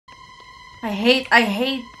I hate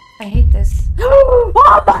this. Oh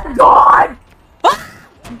my god!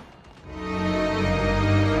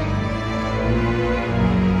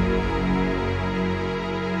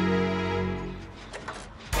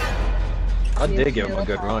 I did give him a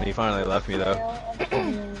good run. He finally left me though.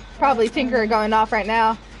 Probably Tinker going off right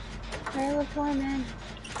now. Trailer for man.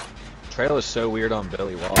 Trail is so weird on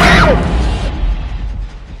Billy Wall.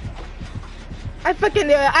 I fucking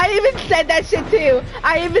knew it. I even said that shit too.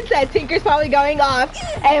 I even said Tinker's probably going off.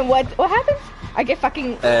 And what happens? I get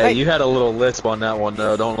fucking. Hey, like, you had a little lisp on that one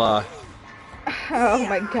though. Don't lie. oh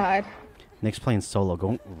my god. Nick's playing solo.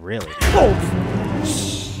 Going really. Oh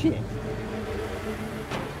shit.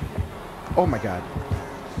 Oh my god.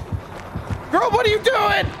 Girl, what are you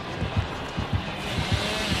doing?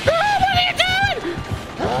 Girl, what are you doing?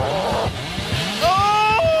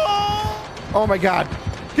 Oh my god.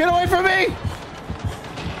 Get away from me!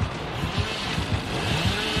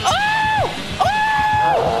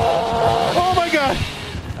 Oh my god!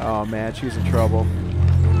 Oh man, she's in trouble.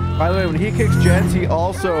 By the way, when he kicks Jens, he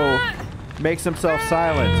also makes himself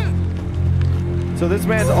silent. So this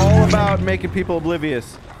man's all about making people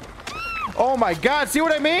oblivious. Oh my god, see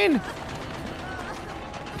what I mean?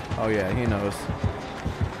 Oh yeah, he knows.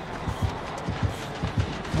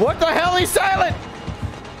 What the hell? He's silent!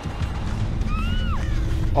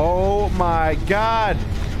 Oh my god!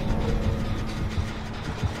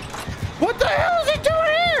 What the hell is he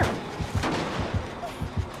doing here?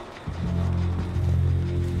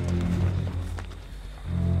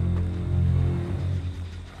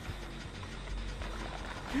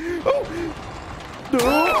 Oh!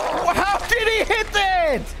 No! How did he hit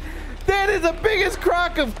that? That is the biggest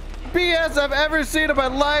crock of BS I've ever seen in my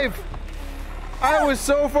life. I was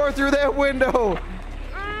so far through that window.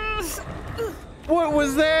 What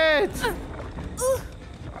was that?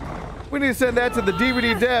 We need to send that to the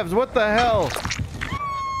DVD devs. What the hell?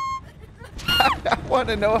 I want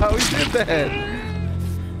to know how he did that.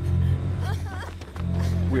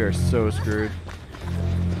 We are so screwed.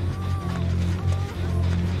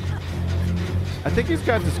 I think he's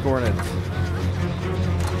got discordance.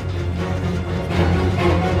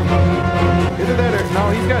 Either that or no,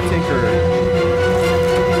 he's got Tinker.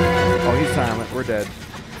 Oh, he's silent. We're dead.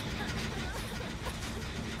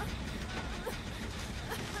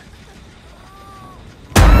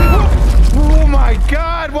 Oh my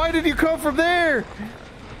god, why did you come from there?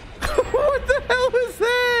 What the hell is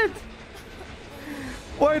that?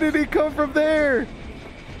 Why did he come from there?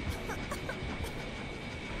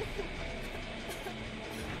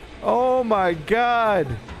 Oh my god.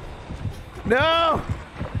 No!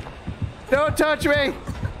 Don't touch me!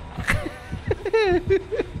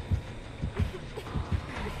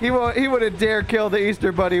 He wouldn't dare kill the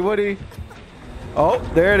Easter Bunny, would he? Oh,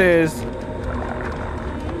 there it is.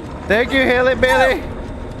 Thank you, Haley Bailey.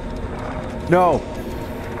 No.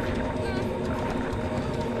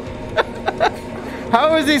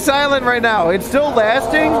 How is he silent right now? It's still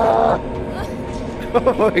lasting?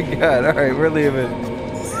 Oh my god. Alright, we're leaving.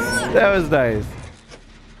 That was nice.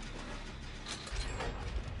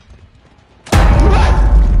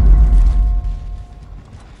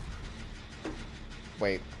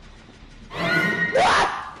 Wait.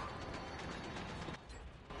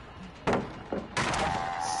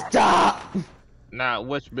 Stop! Nah,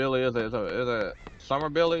 which Billy is it? Is it Summer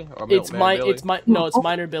Billy or It's Milkman Billy? no, it's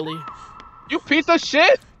Minor Billy. You piece of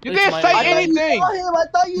shit! You It's didn't say anything! I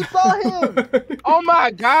thought you saw him! Oh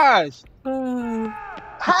my gosh!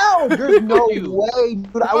 How? There's no way,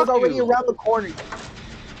 dude. I was already around the corner.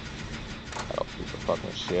 Oh, piece of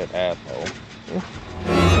fucking shit, asshole.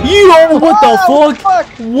 Yo, what the fuck?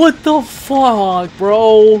 What the fuck,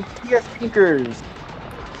 bro? He has Tinkers.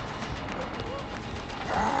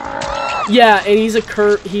 Yeah, and he's a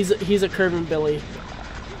curving Billy.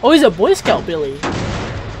 Oh, he's a Boy Scout Billy.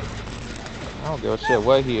 I don't give a shit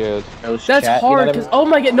what he is. That's hard, because oh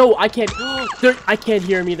my god, no, I can't. I can't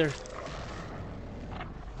hear him either.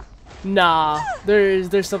 Nah,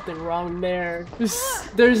 there's something wrong there.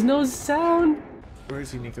 There's no sound. Where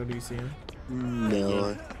is he, Nico? Do you see him?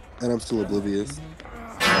 No, and I'm still oblivious.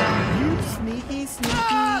 You sneaky,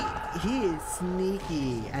 sneaky. He is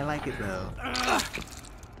sneaky. I like it though. I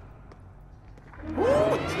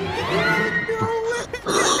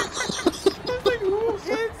was like, who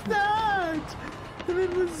is that? And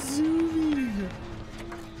it was zooming.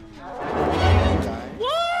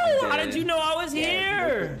 Whoa! How did you know I was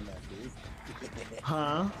here?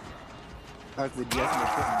 Huh?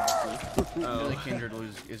 Billy Kindred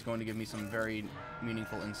is going to give me some very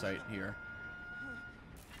meaningful insight here.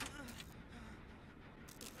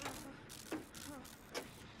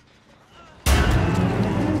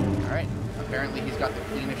 Alright. apparently he's got the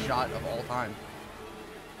cleanest shot of all time.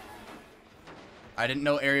 I didn't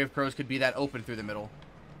know Area of Crows could be that open through the middle.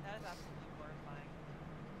 That is absolutely horrifying.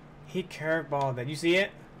 He curveballed it. You see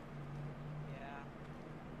it?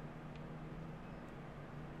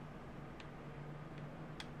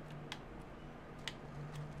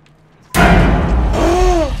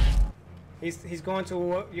 Yeah. He's going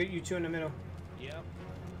to you two in the middle. Yep.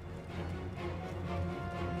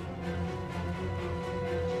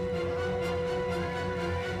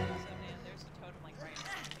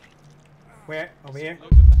 Where? Over here?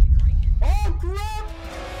 Oh crap!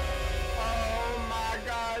 Oh my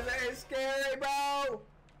god, that is scary, bro!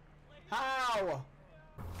 How?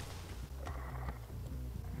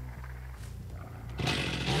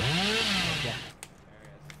 Yeah.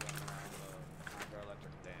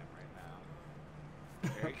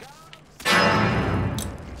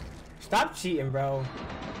 Stop cheating, bro.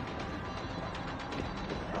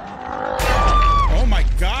 Oh my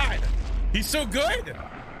god! He's so good!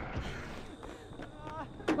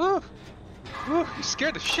 Woo! Woo! He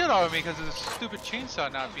scared the shit out of me because of this stupid chainsaw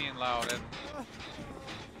not being loud. And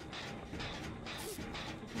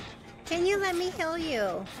can you let me heal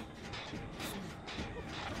you?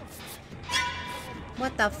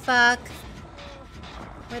 What the fuck?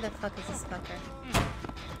 Where the fuck is this fucker?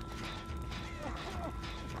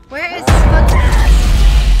 Where is this fucker?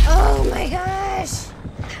 Oh my gosh!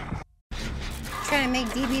 Trying to make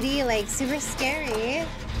DBD like super scary.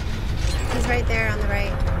 He's right there on the right.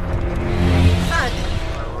 Fuck.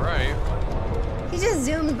 Alright. He just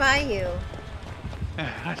zoomed by you.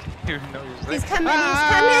 I didn't even know he was there. He's coming, he's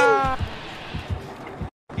coming!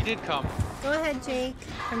 He did come. Go ahead, Jake,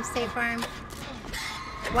 from State Farm.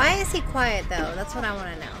 Why is he quiet though? That's what I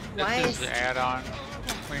want to know. Why It's is his add-on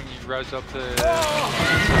when you res up the...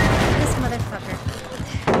 this motherfucker?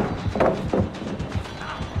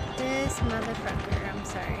 This motherfucker, I'm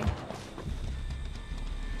sorry.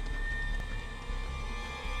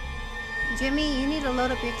 Jimmy, you need to load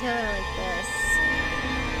up your killer like this.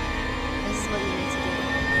 This is what you need to do.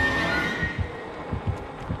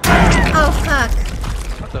 Oh, fuck.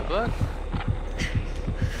 What the fuck?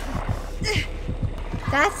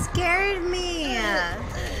 That scared me.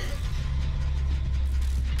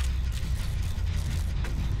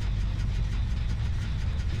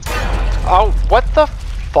 Oh, what the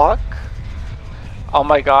fuck? Oh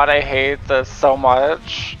my god, I hate this so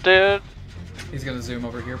much, dude. He's gonna zoom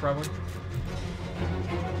over here, probably.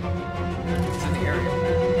 He's in the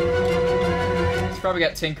area. He's probably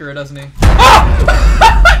got Tinkerer, doesn't he?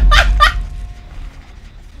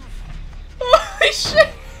 Holy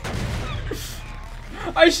shit!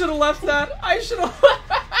 I should have left that. I should have.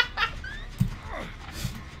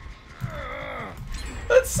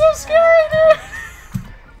 That's so scary, dude.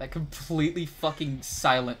 That completely fucking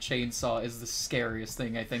silent chainsaw is the scariest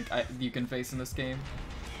thing I think you can face in this game.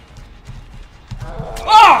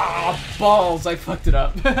 Ah, balls! I fucked it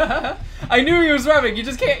up. I knew he was revving. You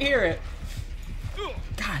just can't hear it.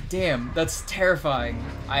 God damn, that's terrifying.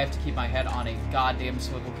 I have to keep my head on a goddamn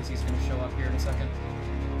swivel because he's gonna show up here in a second.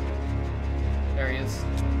 There he is.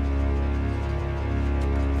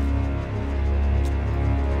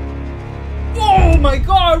 Oh my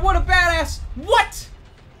god, what a badass! What?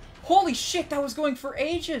 Holy shit, that was going for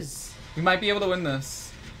ages. We might be able to win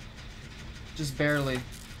this. Just barely.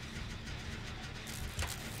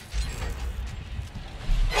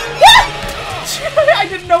 I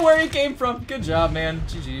didn't know where he came from. Good job, man.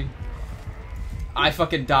 GG. I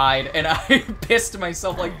fucking died, and I pissed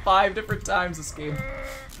myself like 5 different times this game.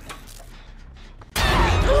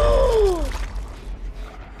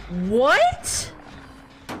 What?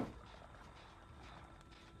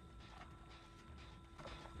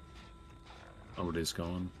 Oh, it is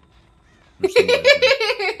going.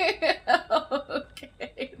 Okay,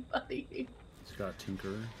 buddy. He's got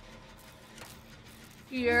Tinkerer.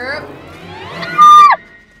 Yep.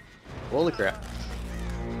 Holy crap.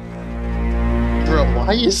 Bro,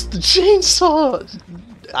 why is the chainsaw?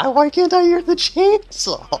 Why can't I hear the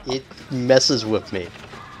chainsaw? It messes with me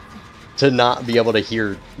to not be able to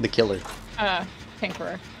hear the killer.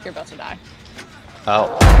 Tinkerer, you're about to die.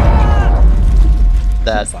 Oh.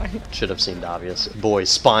 That should have seemed obvious. Boy,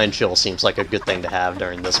 spine chill seems like a good thing to have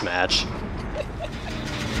during this match.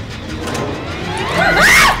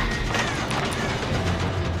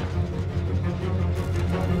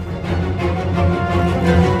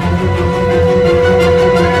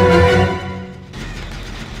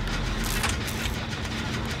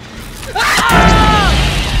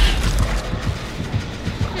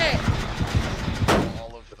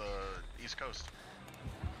 All of the East Coast.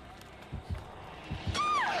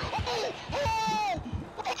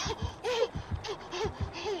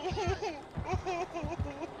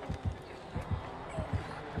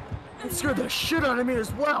 scared the shit out of me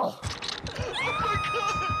as well. Oh my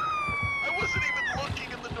god! I wasn't even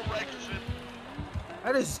looking in the direction.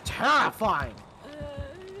 That is terrifying.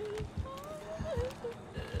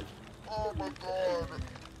 Oh my god.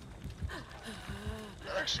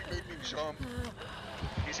 That actually made me jump.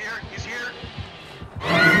 He's here, he's here.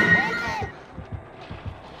 Oh no!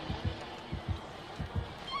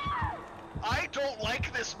 I don't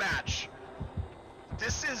like this match.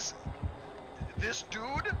 This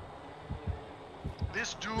dude. No!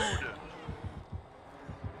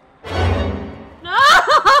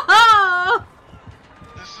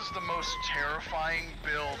 This is the most terrifying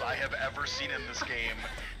build I have ever seen in this game.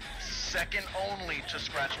 Second only to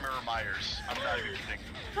Scratch Mirror Myers. I'm not even kidding.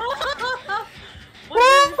 Oh,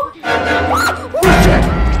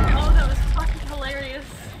 that was fucking hilarious.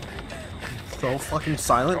 So fucking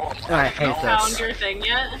silent. I hate Found this. your thing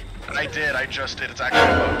yet? I did, I just did. It's actually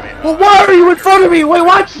above me. Well, why are you in front of me? Wait,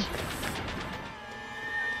 what?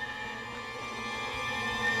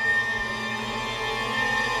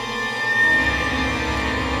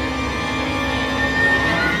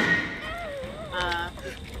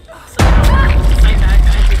 My bad,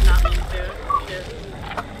 I did not mean to. Shit.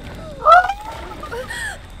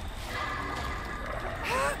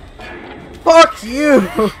 Fuck you!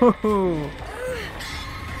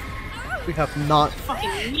 We have not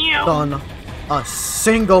Fucking you. done a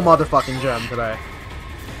single motherfucking gem today.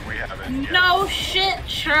 We haven't yet. No shit,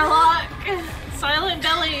 Sherlock. Silent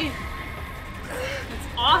Billy. It's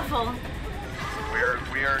awful. We're,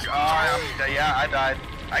 yeah, I died.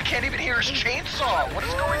 I can't even hear his chainsaw. What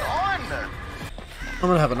is going on? I'm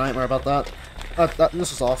gonna have a nightmare about that.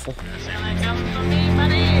 This is awful. Come for me,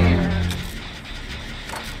 buddy.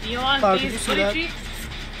 You want Did these you see booty that? cheeks?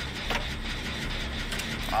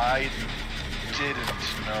 I didn't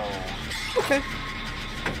know. Okay.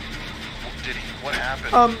 Did he? What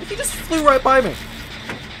happened? He just flew right by me.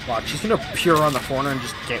 Watch, he's gonna appear around the corner and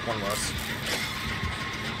just get one of us.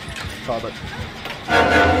 Called it.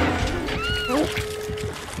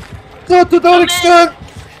 Not to that extent!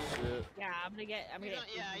 Yeah, I'm gonna get.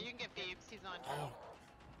 Yeah, you can get Beebs. He's on.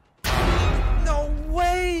 No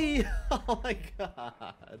way! Oh my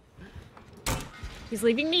god. He's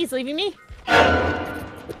leaving me. He's leaving me.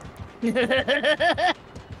 I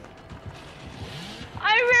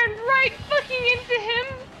ran right fucking into him.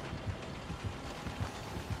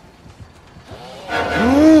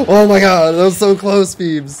 Oh my god, that was so close,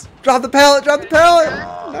 Phoebes. Drop the pallet, drop the pallet!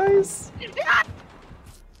 Nice.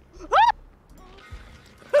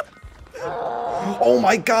 Oh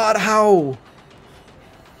my god, how?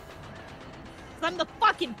 I'm the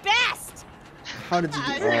fucking best. How did you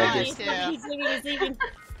do He's leaving. He's leaving.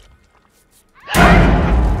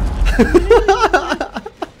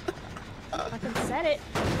 Fucking said it.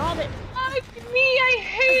 Called it. Fuck me. I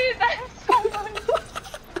hated that so much.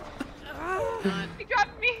 He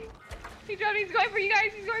dropped me. He dropped me. He's going for you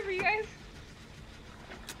guys. He's going for you guys.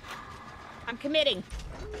 I'm committing.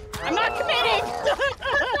 I'm not committed.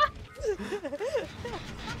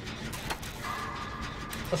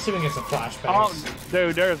 Let's see if we can get some flashbacks. Oh,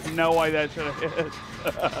 dude, there's no way that should have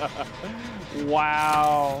hit.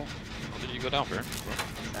 Wow. Did you go down for?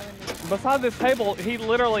 Beside this table, he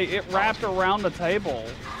literally, it wrapped around the table.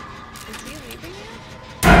 Is he leaving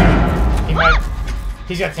He might.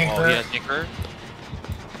 He's got Tinker. Oh, he has Tinker?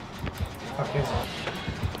 Fuck is it?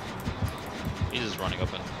 He's just running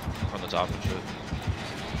up and from the top and shit.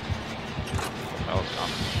 Oh, it's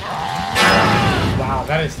coming. Wow,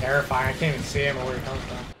 that is terrifying. I can't even see him or where he comes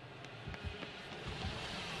from.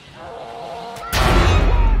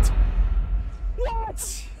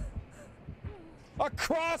 What?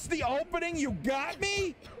 Across the opening, you got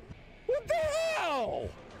me? What the hell?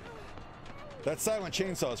 That silent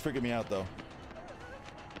chainsaw is freaking me out, though.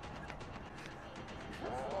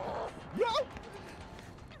 No!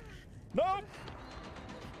 No!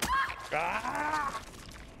 Ah!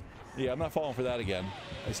 Yeah, I'm not falling for that again.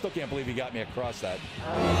 I still can't believe he got me across that.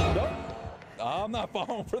 Nope. I'm not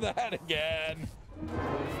falling for that again.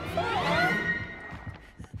 Ah!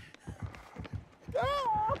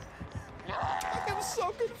 Ah! I'm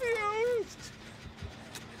so confused.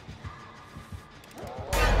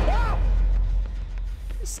 Ah!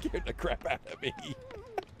 You scared the crap out of me.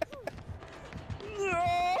 No!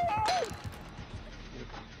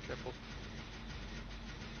 Careful.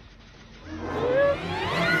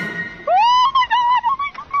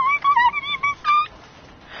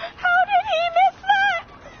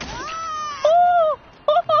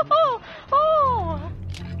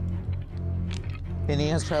 Penny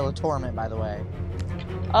has Trail of Torment, by the way.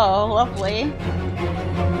 Oh, lovely.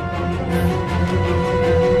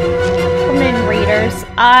 Come in, reader. Scares.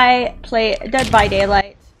 I play Dead by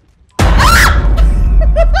Daylight. That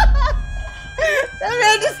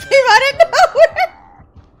man just came out of nowhere.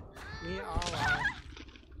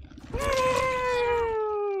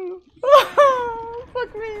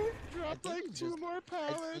 Fuck me. Drop like 2 more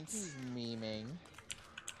pallets. He's memeing.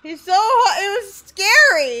 He's so hot. It was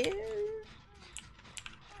scary.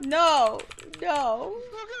 No, no.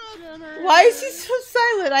 Why is he so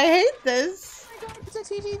silent? I hate this.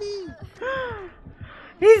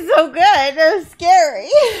 He's so good. It was scary.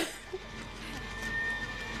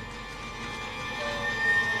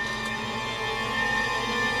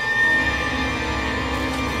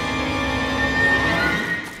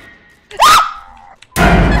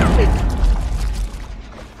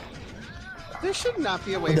 There should not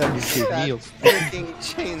be a way That to is do that real. freaking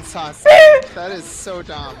chainsaw sound. That is so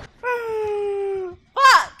dumb.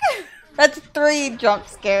 Fuck! That's 3 jump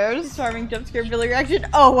scares. Charming jump scare Billy reaction.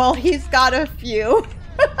 Oh, well, he's got a few.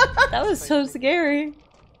 That was so scary.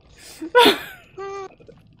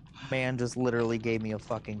 Man just literally gave me a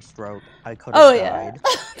fucking stroke. I could have died.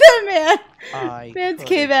 That man. I Man's could've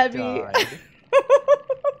came at me. died.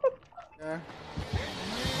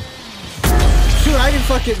 Dude, I can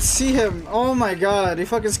fucking see him. Oh my god, he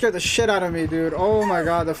fucking scared the shit out of me, dude. Oh my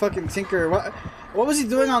god, the fucking Tinker. What was he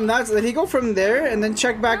doing on that? Did he go from there and then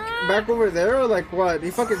check back over there, or like what?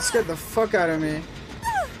 He fucking scared the fuck out of me.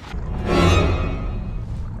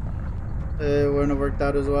 It wouldn't have worked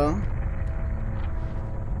out as well.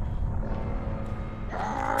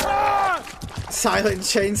 Silent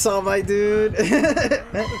chainsaw, my dude. Like, you know,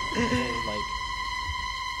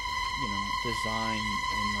 design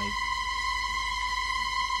and like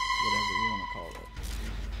whatever you want to call it.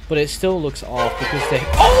 But it still looks off because they.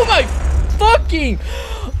 Oh my fucking!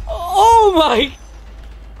 Oh my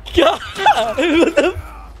god! What the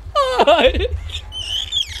fuck?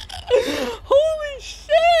 Holy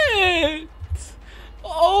shit!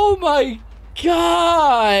 Oh my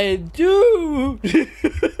god, dude!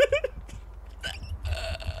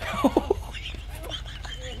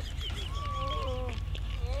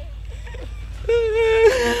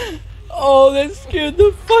 Oh, that scared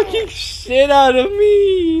the fucking shit out of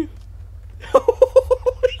me.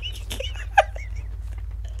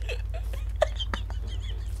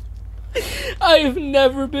 I've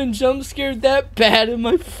never been jump scared that bad in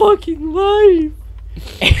my fucking life.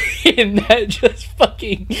 And that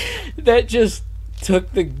just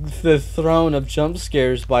took the throne of jump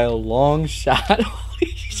scares by a long shot.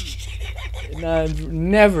 Holy shit. And I've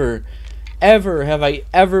never ever have I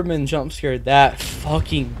ever been jump scared that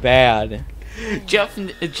fucking bad. Jeff's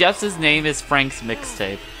name is Frank's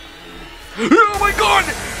mixtape. Oh my god!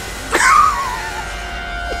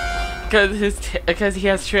 Because he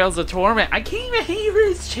has Trails of Torment. I can't even hear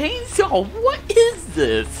his chainsaw. What is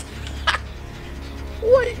this?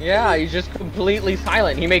 What? Yeah, he's just completely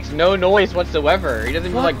silent. He makes no noise whatsoever. He doesn't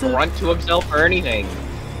even like grunt to himself or anything.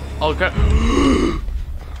 Okay.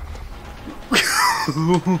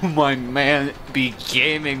 My man be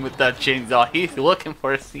gaming with that chainsaw. He's looking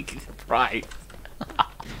for a sneaky surprise.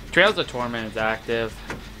 Trails of Torment is active.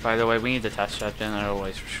 By the way, we need to test that then,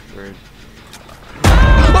 otherwise we're screwed.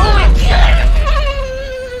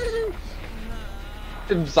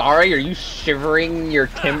 I'm sorry, are you shivering your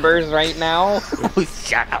timbers right now?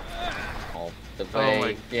 Shut up. Oh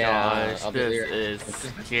my yeah, gosh, this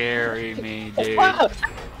is scary me, dude.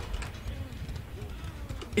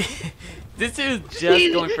 This is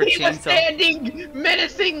just going for He was chainsaw. standing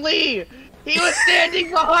menacingly! He was standing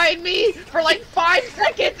behind me for like 5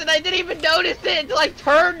 seconds and I didn't even notice it until I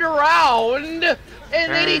turned around!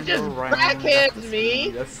 And then he just backhands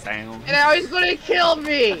me! And now he's gonna kill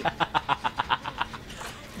me!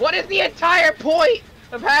 What is the entire point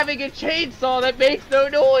of having a chainsaw that makes no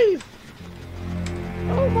noise?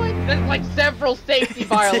 Oh my, that's like several safety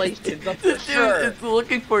violations, I'm for sure. Dude is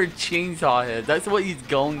looking for a chainsaw head. That's what he's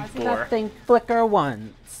going for. That thing flicker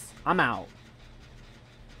once. I'm out.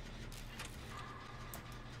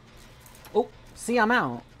 Oh, see, I'm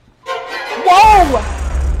out. Whoa!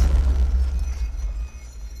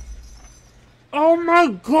 Oh my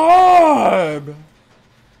god!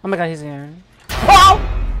 Oh my god, he's here. Whoa!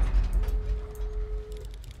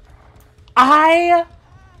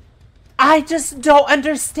 I just don't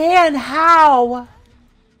understand how.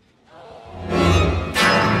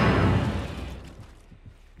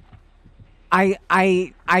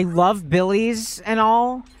 I love Billy's and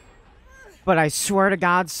all, but I swear to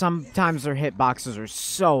God, sometimes their hitboxes are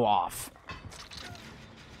so off.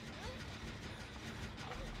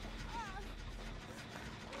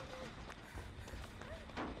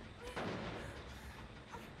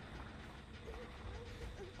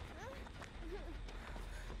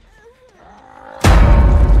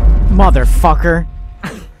 Motherfucker.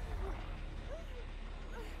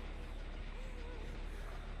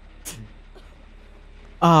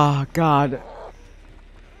 Oh, God.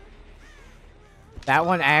 That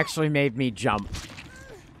one actually made me jump.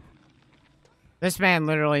 This man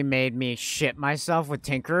literally made me shit myself with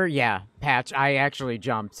Tinker. Yeah, Patch, I actually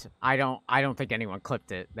jumped. I don't think anyone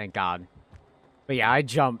clipped it, thank God. But yeah, I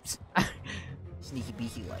jumped. Sneaky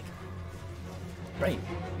beaky like. Right.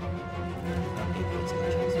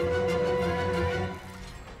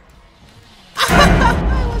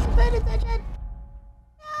 I wasn't paying attention.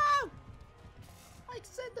 No! I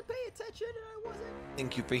said to pay attention and I wasn't.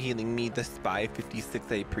 Thank you for healing me, the Spy 56.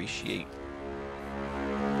 I appreciate.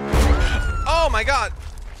 Oh my God!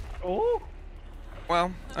 Oh.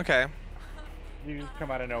 Well, okay. You just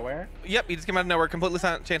come out of nowhere? Yep, you just came out of nowhere. Completely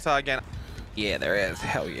silent chainsaw again. Yeah, there is.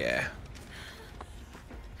 Hell yeah.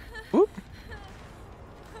 Oop.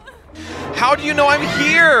 How do you know I'm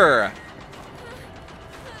here?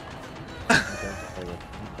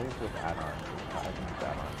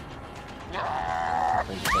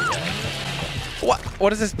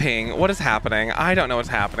 What is this ping? What is happening? I don't know what's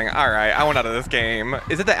happening. Alright, I want out of this game.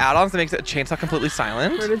 Is it the add-ons that makes it chainsaw completely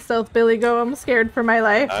silent? Where did Stealth Billy go? I'm scared for my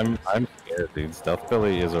life. I'm scared, dude. Stealth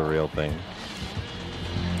Billy is a real thing.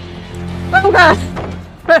 Oh god!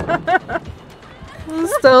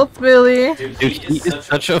 Stealth Billy. Dude, he is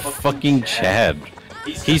such a fucking Chad.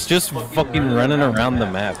 He's just fucking running around the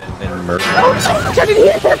map and murdering. Oh, I didn't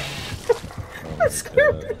hear him! I'm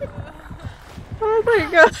scared. Oh my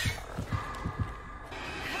god.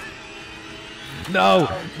 No!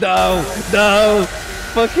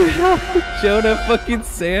 Fucking hell. Jonah fucking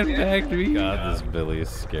sandbagged me. God, this Billy is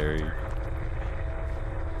scary.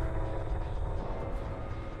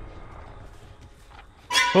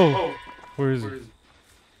 Oh, where is he?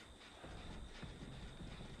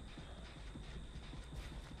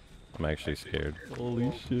 I'm actually scared.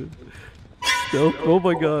 Holy shit. Stealth, oh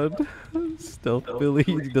my god. Stealth Billy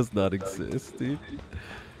does not exist, dude.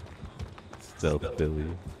 Stealth Billy.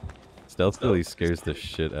 Stealth Billy scares the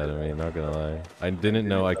shit out of me, not gonna lie. I didn't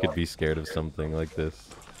know I could be scared of something like this.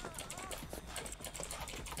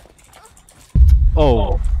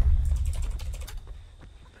 Oh.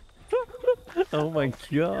 Oh my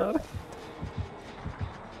god.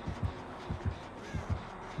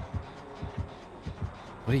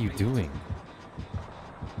 What are you doing?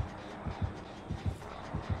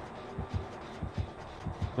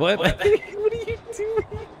 What? What are you doing?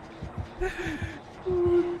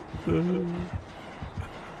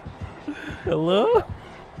 Hello?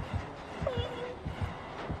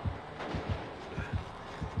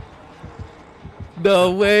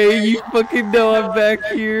 No way, you fucking know I'm back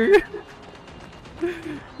here.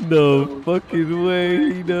 No fucking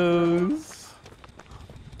way he knows.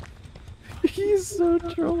 He's so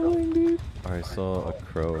trolling, dude. I saw a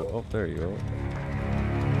crow. Oh, there you go.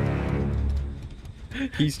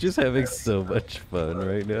 He's just having so much fun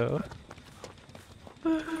right now.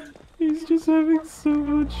 He's just having so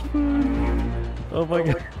much fun. Oh my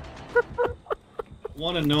god.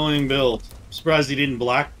 One annoying build. I'm surprised he didn't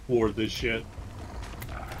blackboard this shit.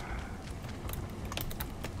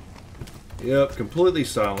 Yep, completely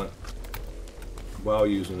silent while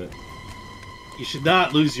using it. You should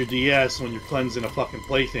not lose your DS when you're cleansing a fucking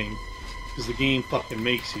plaything, because the game fucking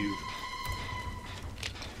makes you.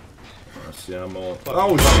 See, I'm on.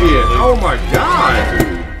 Oh shit! Oh my god,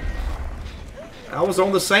 dude! I was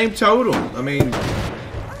on the same totem. I mean,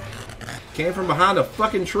 came from behind a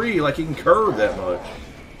fucking tree like he can curve that much.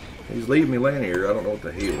 He's leaving me laying here. I don't know what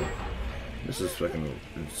the hell. This is fucking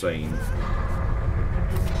insane.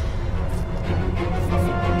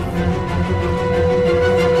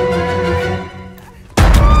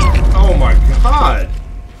 Oh my god!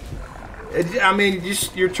 I mean,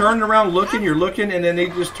 you're turning around looking, you're looking, and then they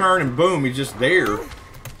just turn and boom, he's just there.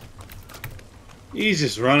 He's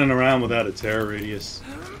just running around without a terror radius.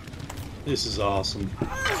 This is awesome.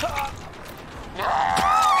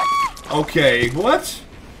 Okay, what?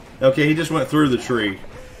 Okay, he just went through the tree.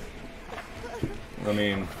 I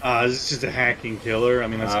mean... Is this just a hacking killer? I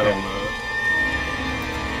mean, that's I don't know.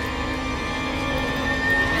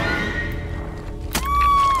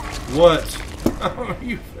 What? Oh,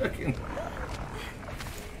 you fucking...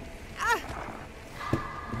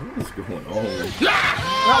 What is going on?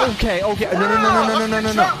 Okay.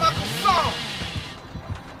 No.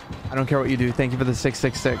 I don't care what you do. Thank you for the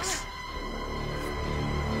 666.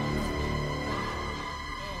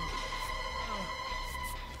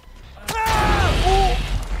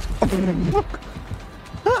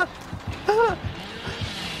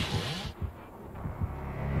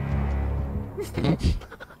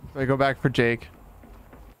 I go back for Jake.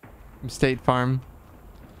 State Farm.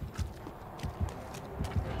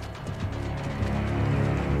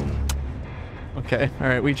 Okay,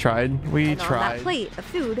 alright, we tried. We And on tried. that plate of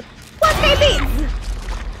food, what babies?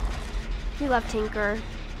 We love Tinker.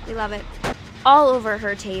 We love it. All over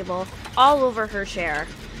her table. All over her chair.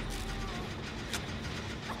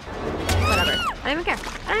 Whatever. I don't even care.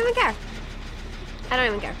 I don't even care. I don't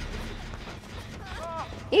even care.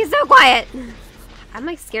 He's so quiet. I'm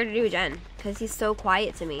like scared to do Jen because he's so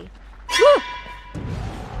quiet to me. Woo!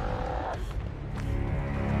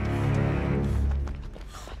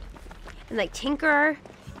 And like Tinker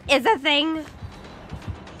is a thing.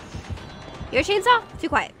 Your chainsaw? Too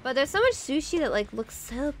quiet. But there's so much sushi that like looks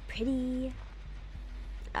so pretty.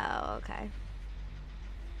 Oh, okay.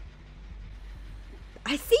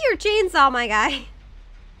 I see your chainsaw, my guy.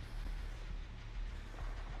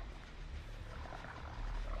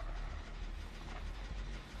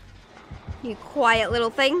 You quiet little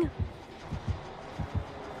thing.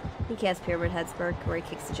 I think he has Pyramid Head Smirk where he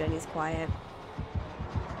kicks the Jenny's quiet.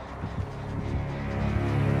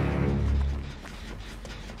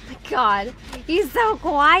 My God, he's so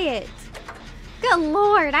quiet. Good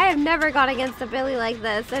Lord, I have never gone against a Billy like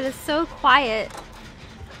this. It is so quiet.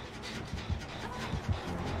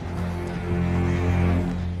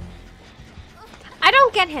 I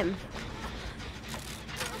don't get him.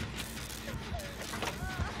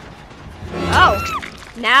 Oh,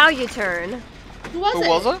 now you turn. Who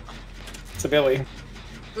was it? It's a Billy.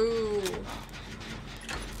 Ooh.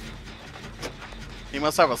 He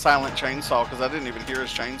must have a silent chainsaw because I didn't even hear his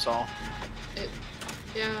chainsaw.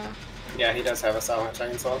 Yeah. Yeah, he does have a silent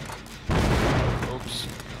chainsaw. Oops.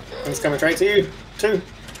 It's coming straight to you, too.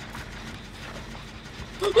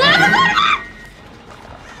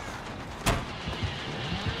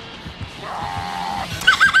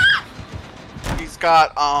 He's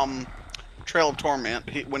got Trail of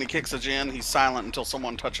Torment. When he kicks a gin, he's silent until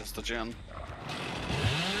someone touches the gin.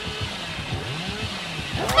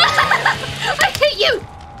 I hit you!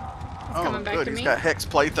 Oh, coming back good. to He's me. got Hex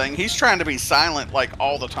Plaything. He's trying to be silent like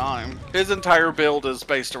all the time. His entire build is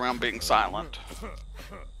based around being silent.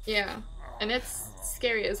 Yeah. And it's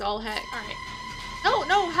scary as all heck. Alright. No,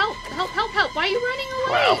 no, help! Help, help, help! Why are you running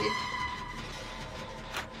away? Wow.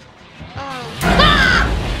 Oh.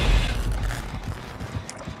 Ah!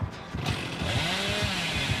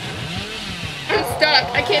 I'm stuck.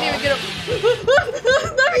 I can't even get up.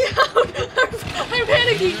 Let me out! I'm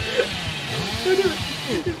panicking.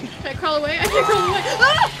 Can I crawl away? I can't crawl away.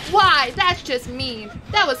 Ah! Why? That's just mean.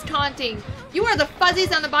 That was taunting. You are the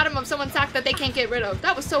fuzzies on the bottom of someone's sock that they can't get rid of.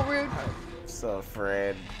 That was so rude. So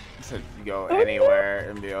afraid to go anywhere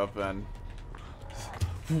and be open.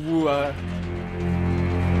 What?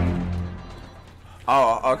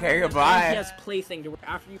 Oh, okay, goodbye. He has plaything to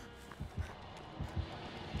after you.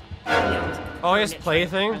 Oh, he has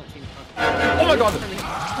plaything? Oh my god!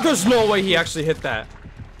 There's no way he actually hit that.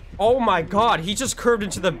 Oh my god, he just curved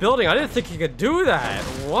into the building. I didn't think he could do that.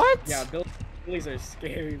 What? Yeah, Billies are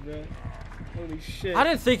scary, bro. Holy shit. I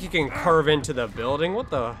didn't think he can curve into the building.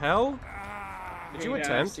 What the hell? Did you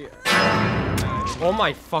attempt? Oh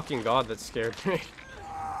my fucking god, that scared me.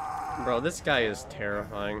 Bro, this guy is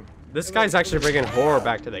terrifying. This guy's actually bringing horror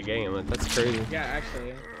back to the game. That's crazy. Yeah,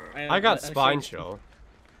 actually. I got spine chill.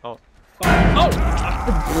 Oh. Oh!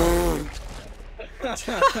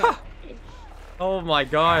 Oh my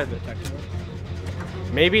god.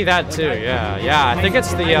 Maybe that too, yeah. Yeah, I think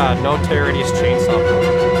it's the Notarity's chainsaw.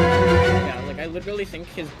 Yeah, like I literally think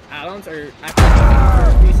his add-ons are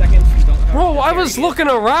after 3 seconds you don't have. Bro, I was looking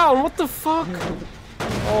around. What the fuck?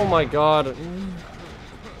 Oh my god.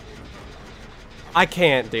 I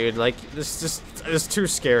can't, dude. Like, this is too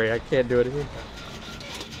scary. I can't do it again.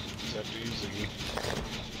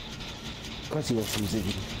 Of course he wants some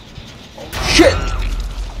Ziggy. Shit!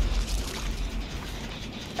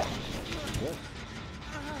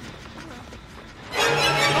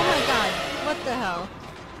 Oh my god, what the hell?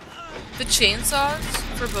 The chainsaws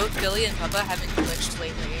for both Billy and Bubba haven't glitched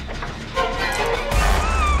lately.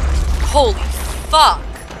 Holy fuck!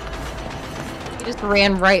 He just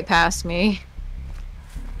ran right past me.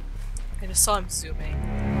 I just saw him zooming.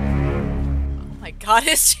 Oh my god,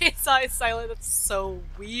 his chainsaw is silent. That's so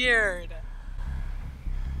weird.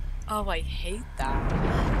 Oh, I hate that.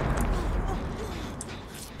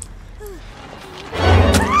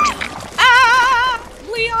 Ah!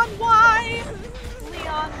 Leon, why?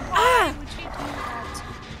 Leon, why would you do that?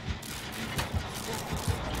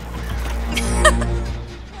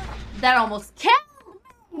 That almost killed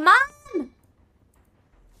me, man!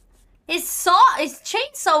 His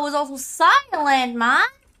chainsaw was also silent, man!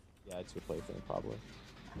 Yeah, it's your plaything, probably.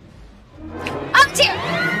 I'm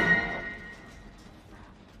here!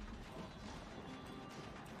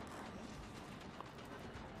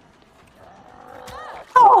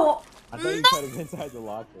 I thought you tried to get inside the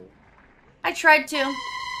locker. I tried to.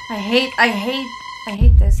 I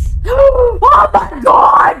hate this. Oh my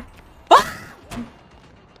god!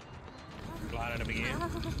 Blinded him again.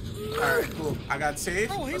 Alright, cool. I got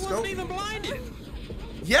saved. Bro, he Let's wasn't go. even blinded.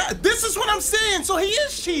 Yeah, this is what I'm saying. So he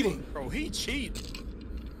is cheating. Bro, he cheated.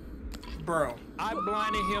 Bro. I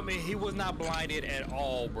blinded him and he was not blinded at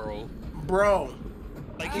all, bro. Bro.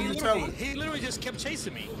 Like Who you telling? he literally just kept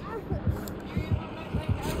chasing me.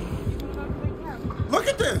 Look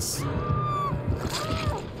at this.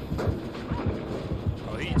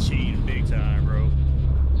 Oh, he cheated big time, bro.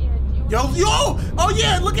 Yo! Oh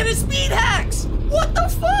yeah, look at his speed hacks! What the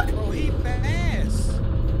fuck? Bro, he fast.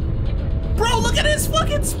 Bro, look at his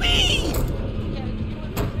fucking speed!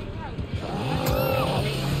 Yeah,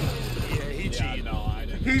 he cheated. No, I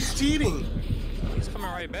didn't. He's cheating. He's coming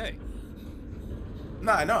right back.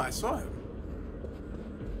 Nah, I know, I saw him.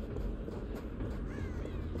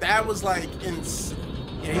 That was like yeah, he's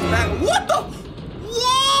back. What the?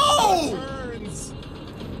 Whoa!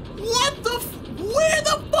 What the? Where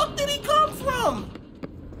the fuck did he come from?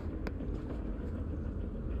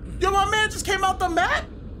 Yo, my man just came out the map.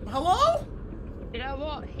 Hello? You know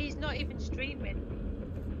what? He's not even streaming.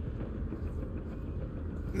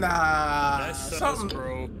 Nah, That's something,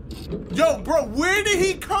 bro. Yo, bro, where did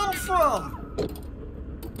he come from?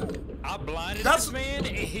 I blinded this man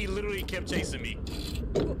and he literally kept chasing me.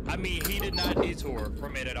 I mean, he did not detour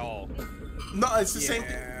from it at all. No, it's the same.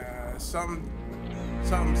 Yeah, something's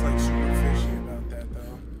like super fishy about that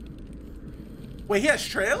though. Wait, he has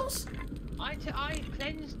trails? I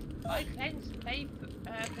cleansed paper.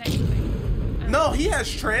 No, he has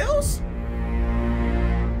trails?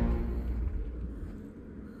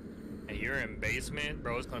 And you're in basement,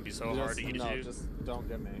 bro. It's gonna be so hard to get you. Just don't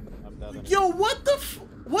get me. I'm dead. Yo, what the?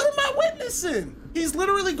 What am I witnessing? He's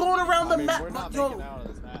literally going around the map. We're not Yo, making out of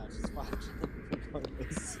this match. It's fine.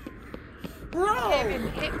 bro.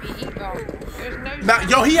 No nah,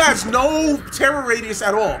 yo, he has no terror radius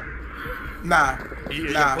at all. Nah.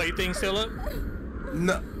 Is your plaything still up?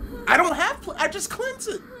 No, I don't have. I just cleanse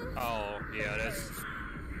it. Oh, yeah, that's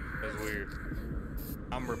weird.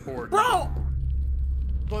 I'm reporting. Bro.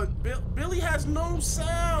 But Billy has no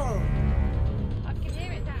sound. I can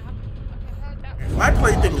hear it now. My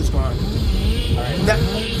plaything is gone.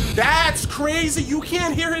 That's crazy. You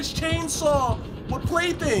can't hear his chainsaw with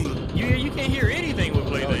plaything. You can't hear anything with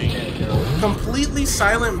plaything. Completely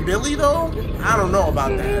silent Billy though? I don't know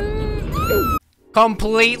about that.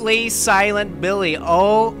 Completely silent Billy.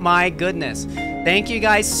 Oh my goodness. Thank you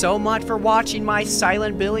guys so much for watching my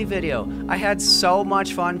Silent Billy video. I had so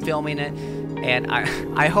much fun filming it. And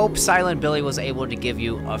I hope Silent Billy was able to give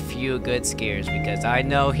you a few good scares, because I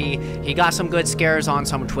know he got some good scares on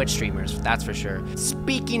some Twitch streamers, that's for sure.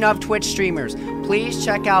 Speaking of Twitch streamers, please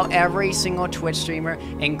check out every single Twitch streamer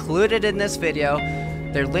included in this video.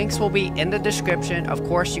 Their links will be in the description. Of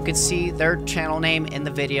course, you can see their channel name in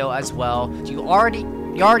the video as well. You already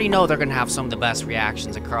know they're gonna have some of the best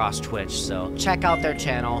reactions across Twitch, so check out their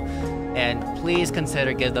channel and please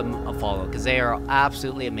consider give them a follow, because they are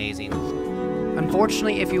absolutely amazing.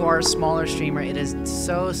 Unfortunately, if you are a smaller streamer, it is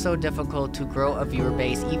so difficult to grow a viewer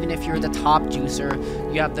base. Even if you're the top juicer,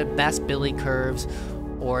 you have the best Billy curves,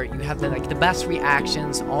 or you have the best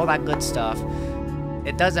reactions, all that good stuff.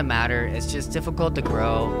 It doesn't matter. It's just difficult to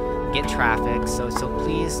grow, get traffic. So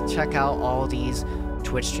please check out all these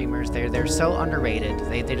Twitch streamers. They're so underrated.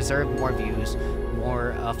 They deserve more views,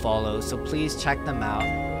 more follows. So please check them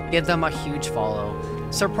out. Give them a huge follow.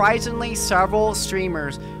 Surprisingly, several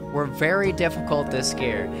streamers were very difficult to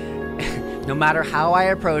scare. No matter how I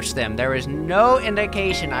approached them, there was no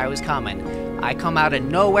indication I was coming. I come out of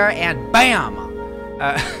nowhere and BAM!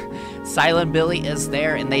 Silent Billy is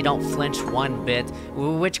there and they don't flinch one bit,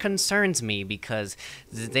 which concerns me because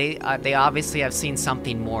they obviously have seen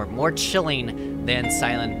something more chilling than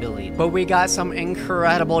Silent Billy. But we got some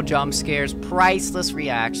incredible jump scares, priceless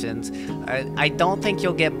reactions. I don't think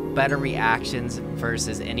you'll get better reactions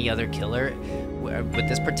versus any other killer with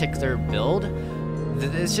this particular build.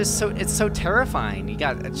 It's just so terrifying. You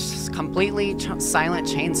got just completely silent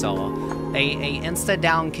chainsaw, a insta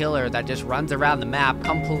down killer that just runs around the map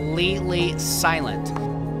completely silent.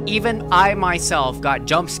 Even I myself got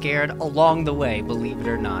jump scared along the way, believe it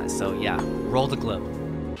or not. So yeah, roll the clip.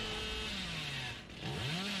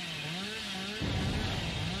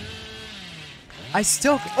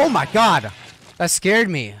 Oh my god, that scared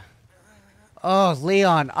me. Oh,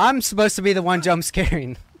 Leon, I'm supposed to be the one jump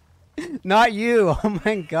scaring. Not you. Oh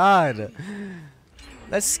my god.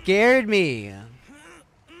 That scared me.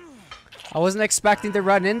 I wasn't expecting to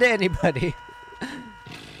run into anybody.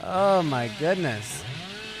 Oh my goodness.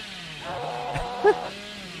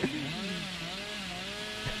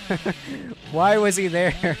 Why was he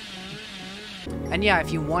there? And yeah,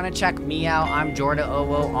 if you want to check me out, I'm Jorda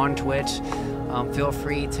Owo on Twitch. Feel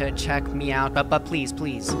free to check me out, but please,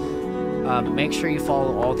 make sure you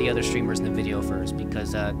follow all the other streamers in the video first,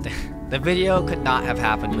 because the video could not have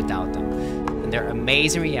happened without them. And they're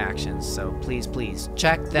amazing reactions, so please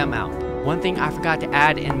check them out. One thing I forgot to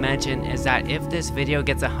add and mention is that if this video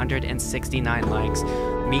gets 169 likes,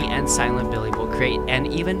 me and Silent Billy will create an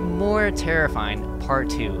even more terrifying part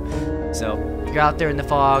 2. So if you're out there in the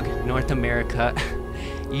fog, North America,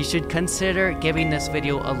 you should consider giving this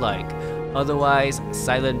video a like. Otherwise,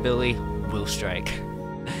 Silent Billy will strike.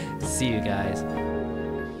 See you guys.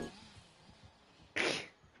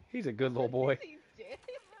 He's a good little boy.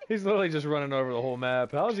 He's literally just running over the whole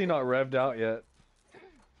map. How is he not revved out yet?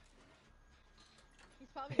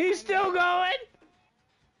 He's still going!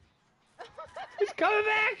 He's coming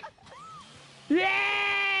back!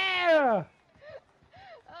 Yeah!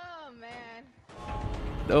 Oh man.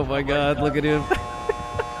 Oh my god, look at him.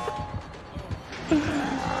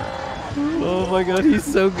 Oh my god, he's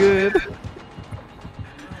so good.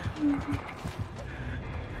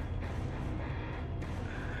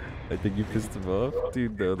 I think you pissed him off?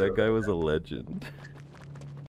 Dude, no, that guy was a legend.